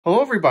Hello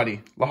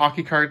everybody,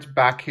 Lehocki Cards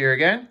back here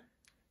again.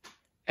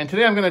 And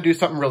today I'm going to do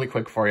something really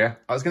quick for you.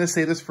 I was going to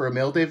say this for a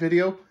mail day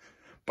video,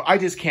 but I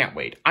just can't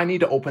wait. I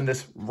need to open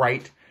this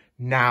right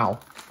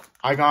now.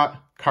 I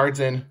got cards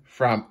in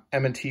from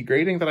MNT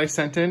Grading that I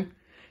sent in,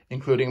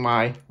 including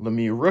my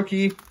Lemieux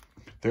rookie.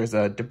 There's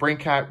a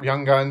DeBrincat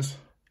Young Guns,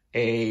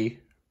 a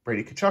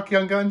Brady Tkachuk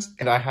Young Guns,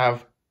 and I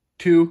have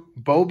two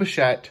Bo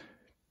Bichette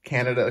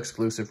Canada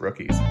exclusive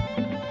rookies.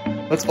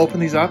 Let's open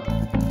these up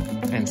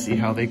and see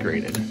how they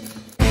graded.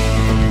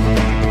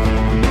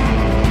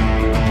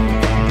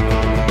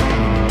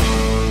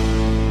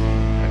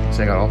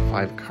 I got all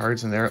 5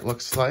 cards in there, it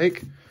looks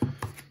like.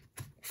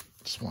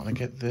 Just want to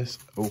get this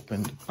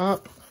opened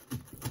up.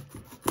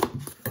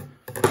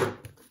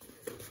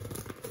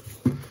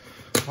 I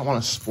don't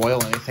want to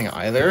spoil anything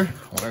either.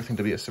 I want everything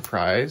to be a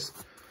surprise.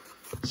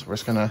 So we're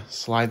just going to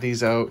slide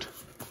these out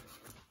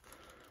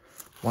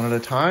one at a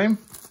time.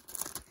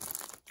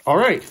 All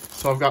right,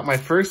 so I've got my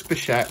first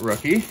Bichette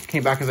rookie.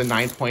 Came back as a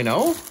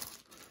 9.0.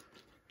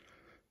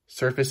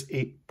 Surface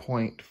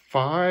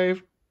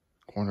 8.5.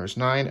 Corners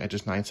 9,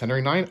 edges 9,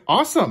 centering 9.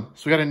 Awesome.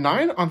 So we got a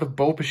 9 on the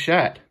Bo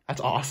Bichette.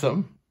 That's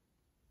awesome.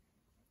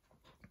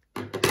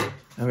 And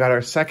we got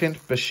our second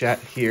Bichette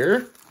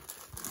here,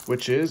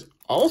 which is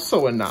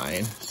also a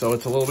 9. So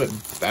it's a little bit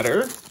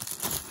better.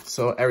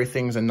 So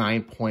everything's a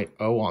 9.0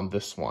 on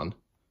this one.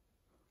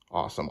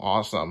 Awesome,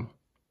 awesome.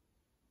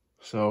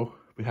 So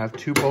we have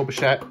 2 Bo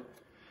Bichette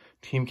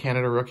Team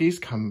Canada rookies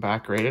come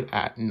back rated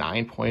at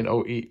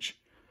 9.0 each.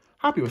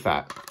 Happy with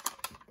that.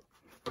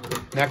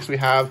 Next we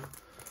have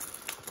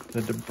the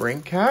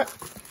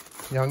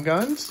DeBrincat Young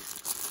Guns.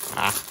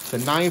 It's a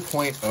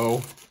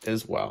 9.0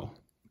 as well.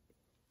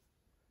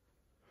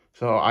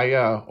 So I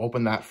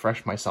opened that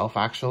fresh myself,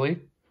 actually.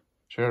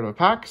 Straight out of a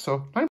pack.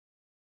 So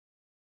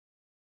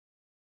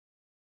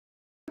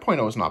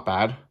 9.0 is not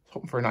bad.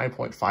 Hoping for a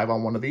 9.5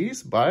 on one of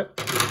these,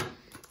 but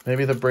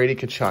maybe the Brady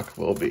Tkachuk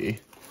will be.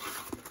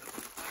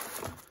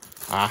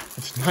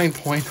 It's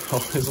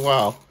 9.0 as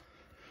well.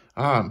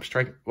 Oh,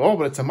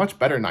 but it's a much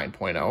better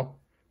 9.0.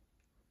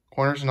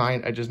 Corners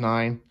 9, edges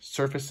 9,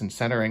 surface and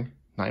centering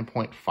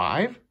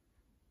 9.5.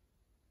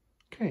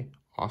 Okay,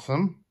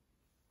 awesome.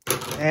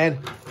 And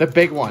the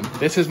big one.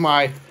 This is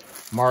my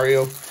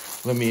Mario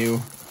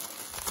Lemieux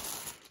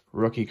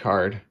rookie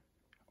card.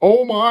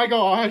 Oh my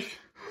gosh.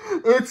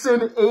 It's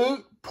an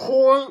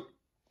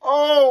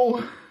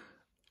 8.0.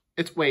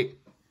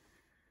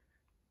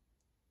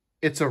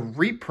 It's a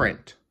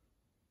reprint.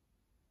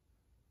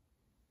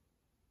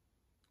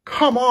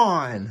 Come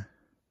on.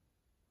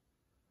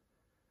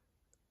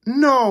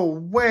 No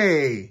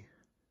way.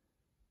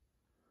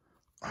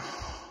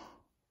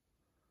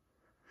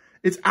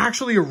 It's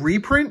actually a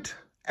reprint?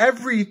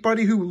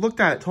 Everybody who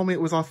looked at it told me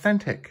it was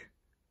authentic.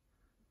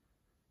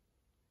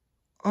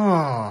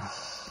 Oh.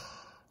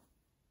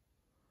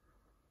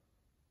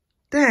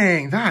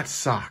 Dang, that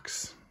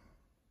sucks.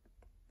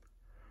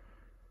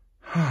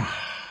 Oh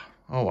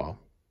well.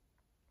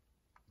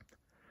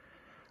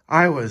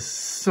 I was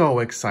so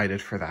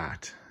excited for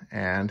that.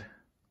 And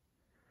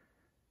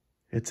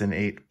it's an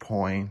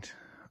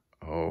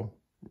 8.0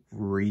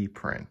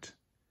 reprint.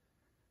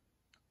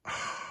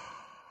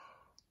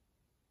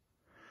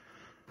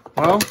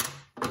 Well,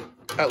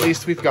 at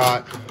least we've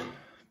got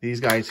these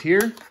guys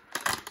here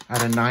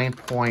at a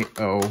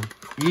 9.0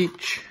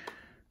 each.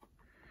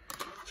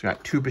 So we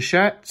got 2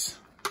 Bichettes,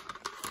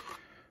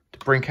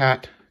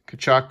 DeBrincat,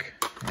 Tkachuk,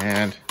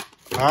 and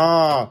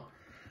I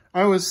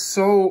was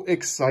so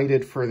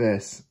excited for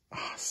this.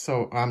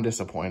 So I'm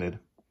disappointed.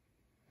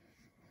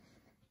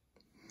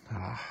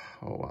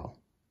 Oh well.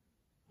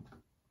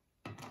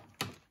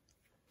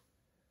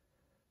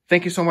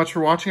 Thank you so much for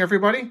watching,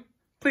 everybody.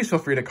 Please feel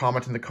free to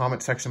comment in the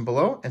comment section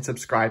below and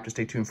subscribe to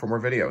stay tuned for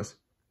more videos.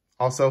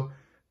 Also,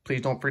 please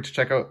don't forget to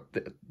check out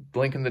the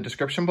link in the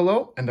description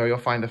below, and there you'll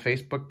find the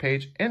Facebook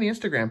page and the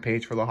Instagram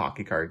page for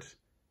Lehocki Cards.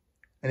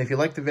 And if you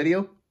liked the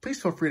video,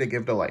 please feel free to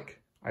give it a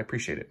like. I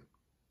appreciate it.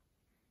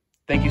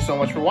 Thank you so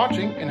much for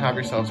watching, and have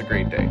yourselves a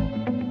great day.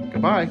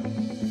 Goodbye.